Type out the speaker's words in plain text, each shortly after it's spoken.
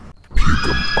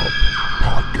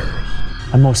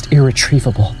a most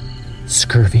irretrievable,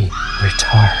 scurvy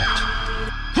retard.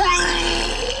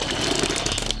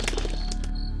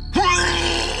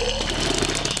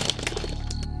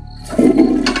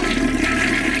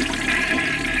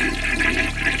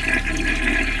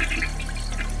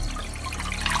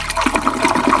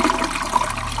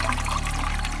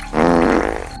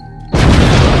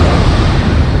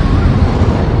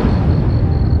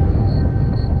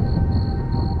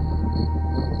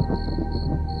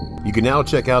 You can now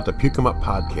check out the Puke 'Em Up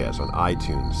podcast on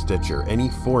iTunes, Stitcher, any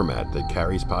format that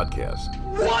carries podcasts.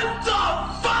 What the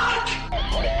fuck?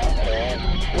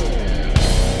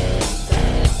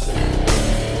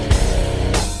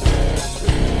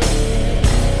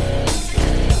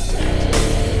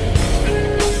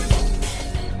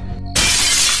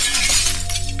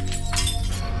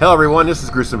 Hello everyone, this is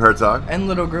Gruesome Herzog. And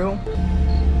Little Gru.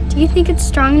 Do you think it's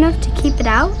strong enough to keep it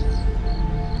out?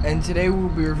 And today we'll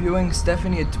be reviewing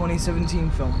Stephanie, a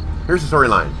 2017 film. Here's the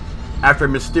storyline. After a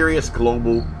mysterious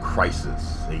global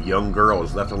crisis, a young girl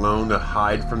is left alone to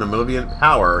hide from the malevolent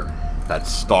power that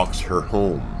stalks her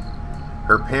home.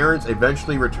 Her parents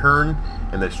eventually return,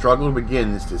 and the struggle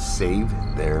begins to save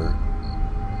their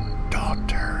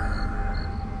daughter.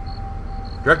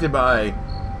 Directed by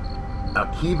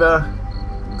Akiva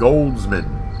Goldsman,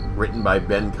 written by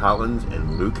Ben Collins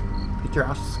and Luke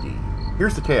Piotrowski.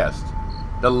 Here's the cast.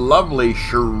 The lovely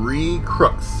Cherie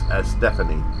Crooks as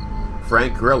Stephanie,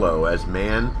 Frank Grillo as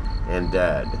man and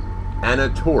dad, Anna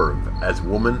Torv as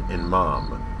woman and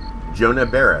mom, Jonah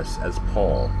Barris as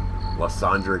Paul,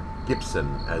 Lysandra Gibson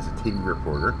as a TV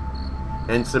reporter,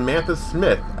 and Samantha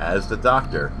Smith as the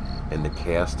doctor, and the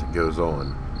cast goes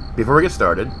on. Before we get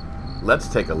started, let's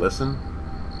take a listen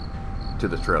to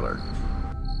the trailer.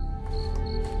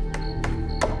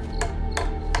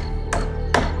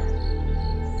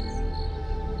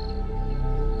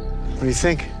 What do you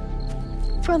think?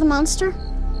 For the monster?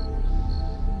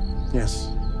 Yes.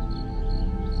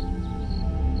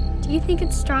 Do you think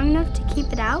it's strong enough to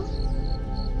keep it out?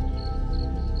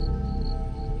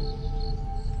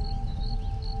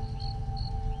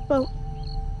 Well,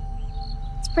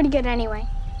 it's pretty good anyway.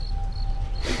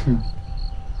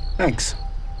 Thanks.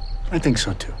 I think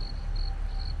so too.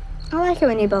 I like it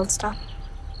when you build stuff.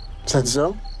 Is that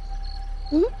so?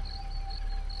 Hmm?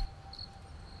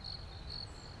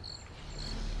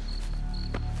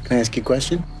 Can I ask you a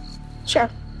question? Sure.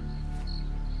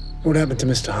 What happened to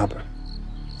Mr. Hopper?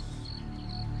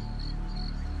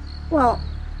 Well,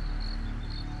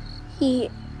 he...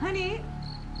 Honey,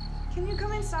 can you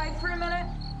come inside for a minute?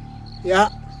 Yeah.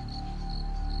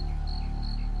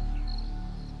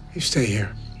 You stay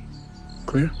here.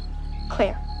 Clear?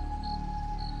 Clear.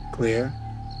 Clear.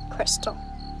 Crystal.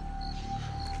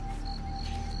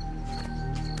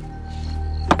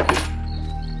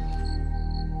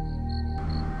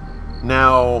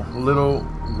 Now, Little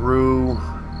Gru,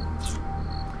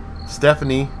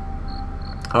 Stephanie,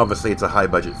 obviously it's a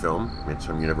high-budget film. It's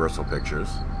from Universal Pictures.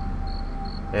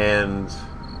 And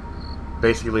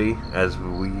basically, as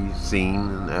we've seen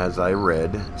and as I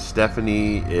read,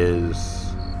 Stephanie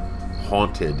is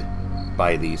haunted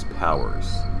by these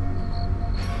powers.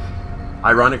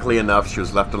 Ironically enough, she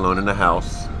was left alone in the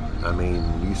house. I mean,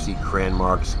 you see crayon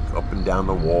marks up and down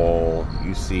the wall.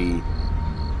 You see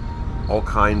all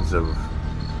kinds of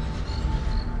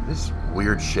this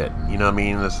weird shit. You know what I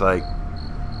mean? It's like,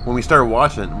 when we started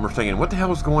watching it, we're thinking, what the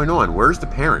hell is going on? Where's the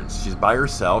parents? She's by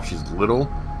herself. She's little,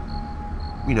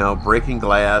 you know, breaking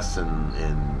glass and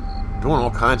doing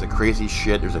all kinds of crazy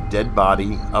shit. There's a dead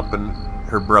body up in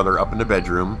her brother up in the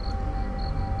bedroom.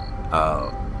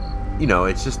 You know,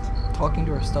 it's just Talking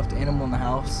to her stuffed animal in the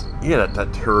house. Yeah,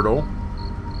 that turtle.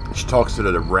 She talks to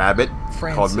the rabbit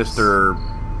Francis. called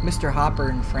Mr. Hopper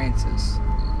and Francis.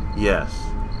 Yes.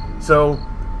 So,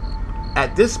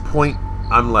 at this point,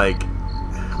 I'm like,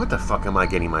 what the fuck am I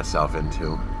getting myself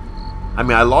into? I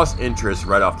mean, I lost interest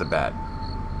right off the bat.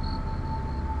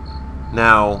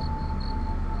 Now,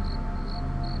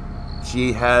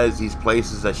 she has these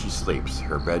places that she sleeps.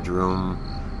 Her bedroom,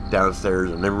 downstairs,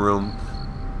 and living room.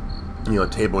 You know,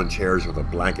 table and chairs with a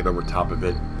blanket over top of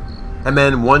it. And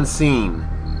then one scene,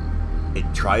 it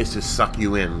tries to suck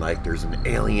you in like there's an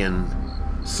alien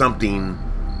something,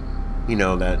 you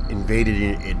know, that invaded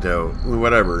it,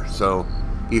 whatever. So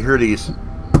you hear these,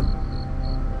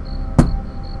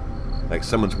 like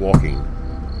someone's walking.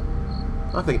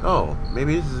 I think, oh,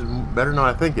 maybe this is better than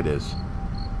I think it is.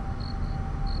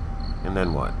 And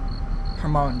then what? Her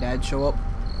mom and dad show up.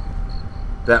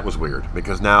 That was weird,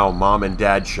 because now mom and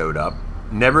dad showed up.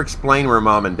 Never explained where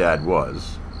mom and dad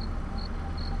was.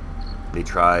 They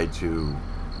tried to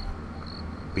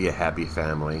be a happy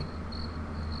family.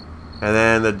 And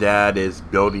then the dad is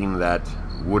building that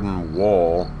wooden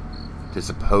wall to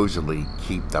supposedly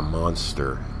keep the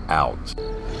monster out.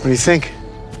 What do you think?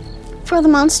 For the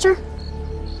monster?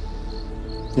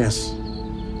 Yes.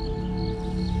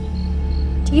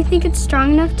 Do you think it's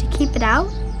strong enough to keep it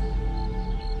out?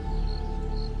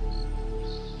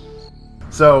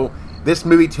 So this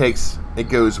movie it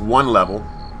goes one level,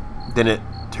 then it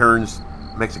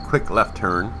makes a quick left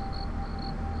turn.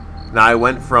 Now I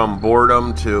went from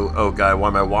boredom to, oh God, why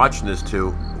am I watching this,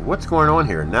 to what's going on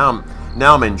here? Now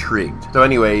I'm intrigued. So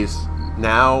anyways,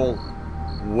 now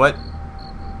what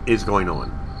is going on?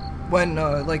 When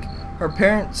her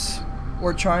parents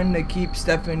were trying to keep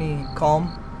Stephanie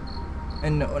calm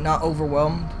and not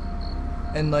overwhelmed,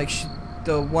 and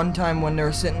the one time when they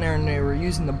were sitting there and they were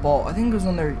using the ball, I think it was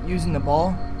when they're using the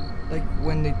ball, like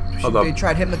when they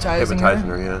tried hypnotizing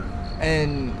her, yeah,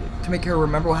 and to make her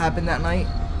remember what happened that night.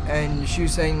 And she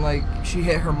was saying she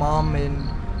hit her mom and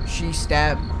she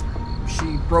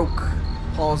broke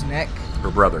Paul's neck,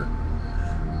 her brother,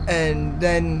 and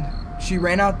then she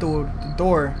ran out the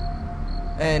door,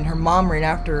 and her mom ran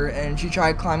after her, and she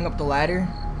tried climbing up the ladder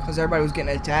because everybody was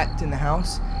getting attacked in the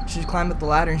house. She climbed up the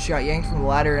ladder and she got yanked from the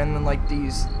ladder, and then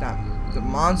the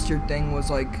monster thing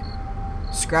was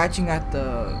scratching at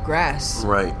the grass,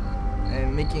 right,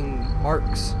 and making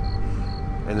marks.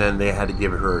 And then they had to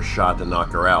give her a shot to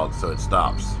knock her out, so it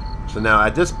stops. So now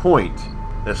at this point,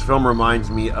 this film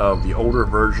reminds me of the older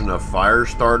version of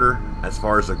Firestarter as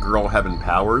far as a girl having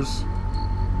powers.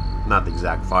 Not the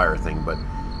exact fire thing, but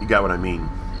you got what I mean.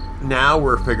 Now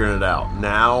we're figuring it out.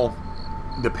 Now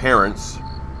the parents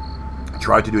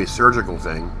tried to do a surgical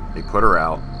thing. They put her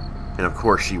out, and of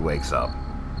course she wakes up.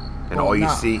 And all you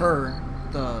see, her,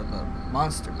 the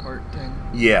monster part thing.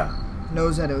 Yeah.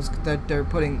 Knows that they're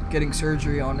getting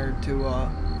surgery on her to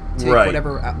take right.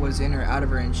 whatever was in her out of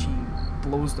her, and she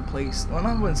blows the place. Well,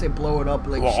 I wouldn't say blow it up,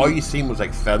 but all you seen was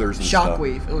feathers and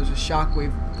shockwave. It was a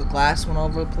shockwave. The glass went all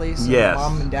over the place. Yes. And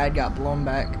mom and dad got blown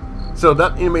back. So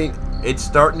it's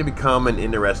starting to become an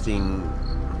interesting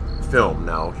film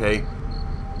now. Okay,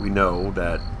 we know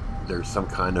that there's some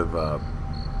kind of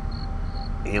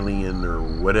alien or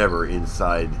whatever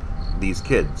inside these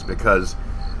kids, because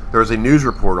there's a news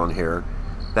report on here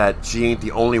that she ain't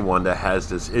the only one that has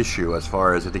this issue. As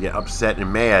far as if they get upset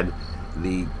and mad,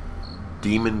 the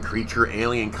demon creature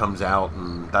alien comes out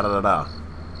and da-da-da-da.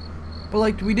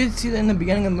 But we did see that in the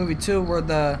beginning of the movie too, where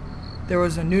there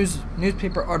was a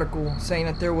newspaper article saying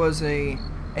that there was an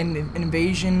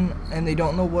invasion and they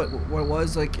don't know what it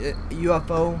was, a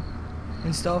UFO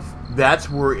and stuff.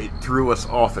 That's where it threw us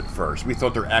off at first. We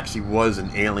thought there actually was an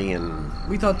alien.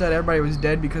 We thought that everybody was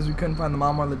dead because we couldn't find the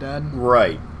mom or the dad.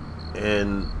 Right.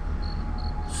 And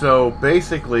so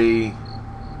basically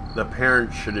the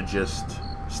parents should have just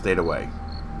stayed away.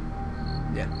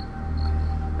 Yeah.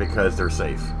 Because they're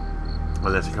safe.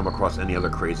 Unless you come across any other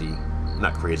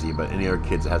not crazy, but any other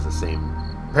kids that has the same.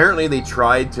 Apparently they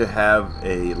tried to have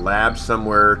a lab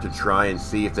somewhere to try and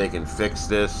see if they can fix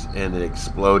this, and it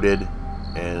exploded,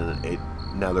 and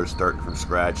now they're starting from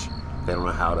scratch. They don't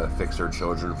know how to fix their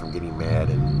children from getting mad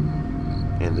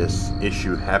and this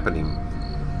issue happening.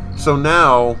 So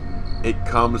now it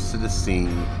comes to the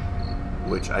scene,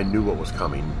 which I knew what was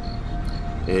coming,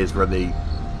 is where they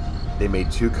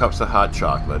made 2 cups of hot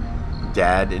chocolate.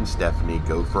 Dad and Stephanie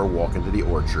go for a walk into the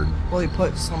orchard. Well, he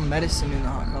put some medicine in the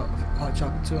hot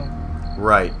chocolate too.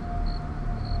 Right.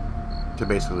 To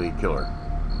basically kill her.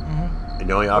 Mm-hmm. And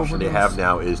the only option they have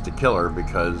now is to kill her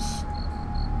because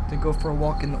they go for a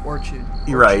walk in the orchard.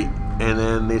 You're right. And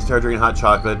then they start drinking hot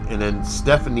chocolate, and then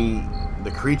Stephanie,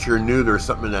 the creature, knew there was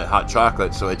something in that hot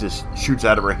chocolate, so it just shoots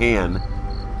out of her hand.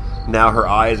 Now her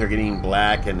eyes are getting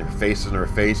black and her face is in her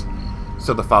face,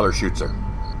 so the father shoots her.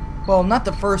 Well, not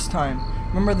the first time.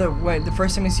 Remember the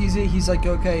first time he sees it, he's like,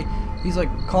 okay, he's like,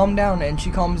 calm down, and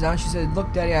she calms down. She said,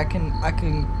 look, Daddy, I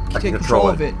can take control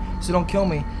of it, so don't kill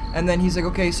me. And then he's like,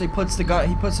 okay, so he puts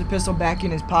the pistol back in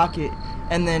his pocket,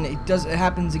 and then it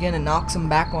happens again and knocks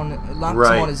him him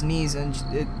on his knees, and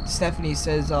Stephanie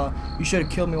says, you should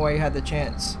have killed me while you had the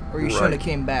chance, or you should have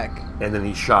came back. And then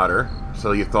he shot her,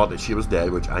 so you thought that she was dead,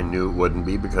 which I knew it wouldn't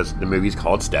be because the movie's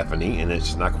called Stephanie, and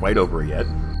it's not quite over yet.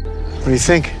 What do you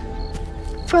think?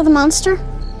 For the monster?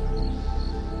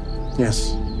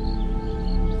 Yes.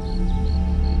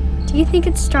 Do you think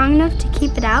it's strong enough to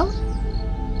keep it out?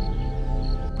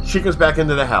 She goes back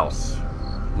into the house.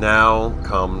 Now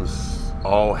comes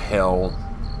all hell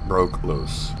broke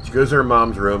loose. She goes to her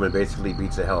mom's room and basically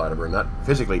beats the hell out of her. Not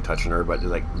physically touching her, but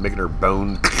just making her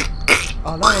bones.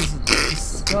 Oh, that was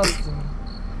disgusting.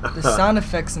 The sound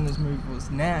effects in this movie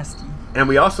was nasty. And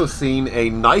we also seen a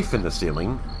knife in the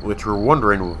ceiling, which we're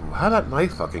wondering, how did that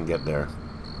knife fucking get there?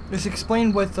 It's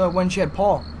explained with when she had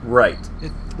Paul. Right.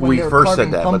 When We they were first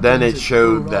said carving that, but then pumpkins, it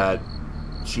showed blew that up.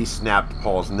 she snapped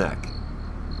Paul's neck.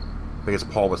 Because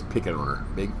Paul was picking on her.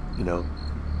 Big,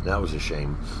 that was a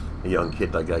shame. A young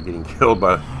kid like that getting killed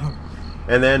by...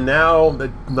 And then now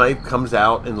the knife comes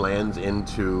out and lands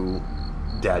into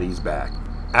Daddy's back.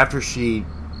 After she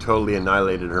totally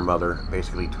annihilated her mother,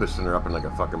 basically twisting her up in like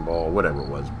a fucking ball, whatever it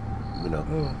was,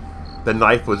 Ooh. The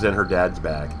knife was in her dad's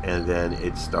back, and then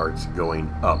it starts going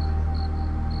up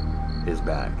his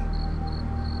back,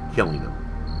 killing him.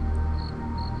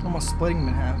 Almost splitting him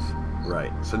in half.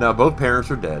 Right. So now both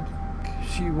parents are dead.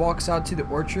 She walks out to the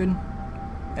orchard,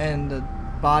 and the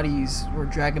bodies were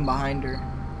dragging behind her.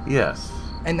 Yes.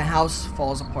 And the house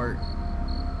falls apart.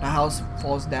 The house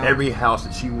falls down. Every house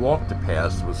that she walked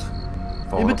past was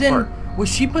falling but then, apart. was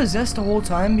she possessed the whole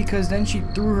time? Because then she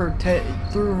threw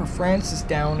her Francis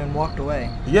down and walked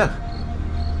away. Yeah.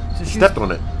 So she Stepped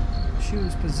on it. She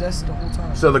was possessed the whole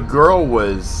time. So the girl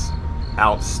was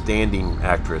outstanding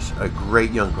actress, a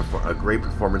great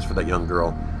performance for that young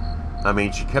girl. I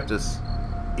mean, she kept us,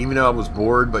 even though I was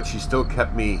bored, but she still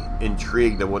kept me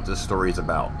intrigued at what this story is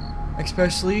about.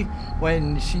 Especially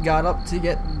when she got up to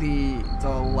get the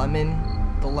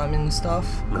lemon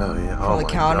stuff Oh yeah, from the my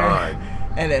counter, God.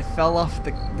 and it fell off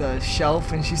the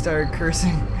shelf, and she started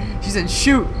cursing. She said,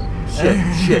 "Shoot!"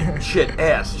 Shit,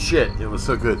 ass, shit. It was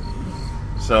so good.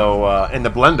 So, and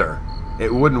the blender,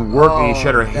 it wouldn't work, and she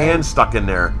had her hand stuck in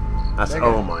there. I said,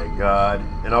 "Oh my God!"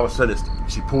 And all of a sudden,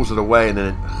 she pulls it away, and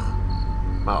then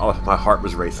my heart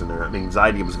was racing there. The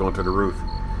anxiety was going through the roof.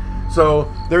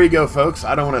 So there you go, folks.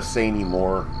 I don't want to say any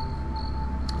more.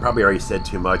 Probably already said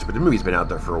too much, but the movie's been out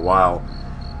there for a while.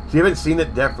 If you haven't seen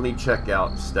it, definitely check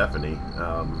out Stephanie.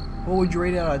 What would you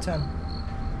rate it out of 10?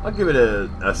 I'll give it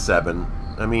a 7.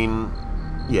 I mean,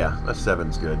 yeah, a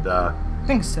 7's good. I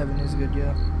think 7 is good,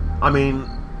 yeah. I mean,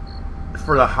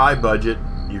 for the high budget,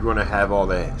 you're going to have all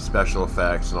the special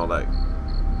effects and all that.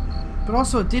 But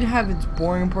also, it did have its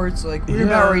boring parts. Like, we were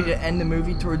about ready to end the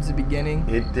movie towards the beginning.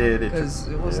 It did. Because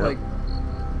it was, like,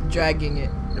 dragging it.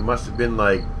 It must have been,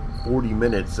 like, 40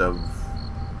 minutes of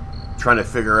trying to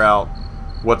figure out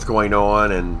what's going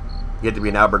on, and you had to be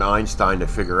an Albert Einstein to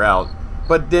figure out.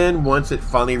 But then, once it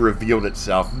finally revealed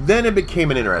itself, then it became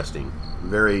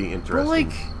very interesting. But,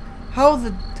 like, how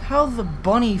the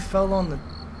bunny fell on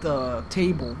the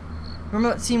table. Remember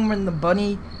that scene when the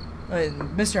bunny...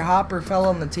 Mr. Hopper fell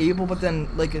on the table, but then,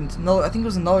 like, I think it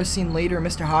was another scene later,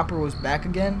 Mr. Hopper was back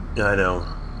again. I know.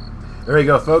 There you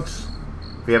go, folks.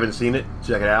 If you haven't seen it,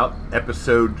 check it out.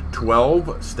 Episode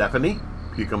 12, Stephanie,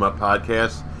 Puke 'Em Up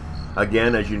Podcast.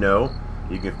 Again, as you know,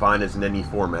 you can find us in any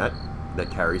format that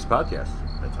carries podcasts.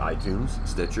 That's iTunes,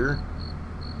 Stitcher,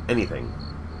 anything.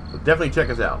 So definitely check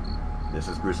us out. This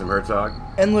is Gruesome Herzog.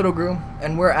 And Little Groom,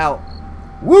 and we're out.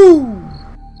 Woo!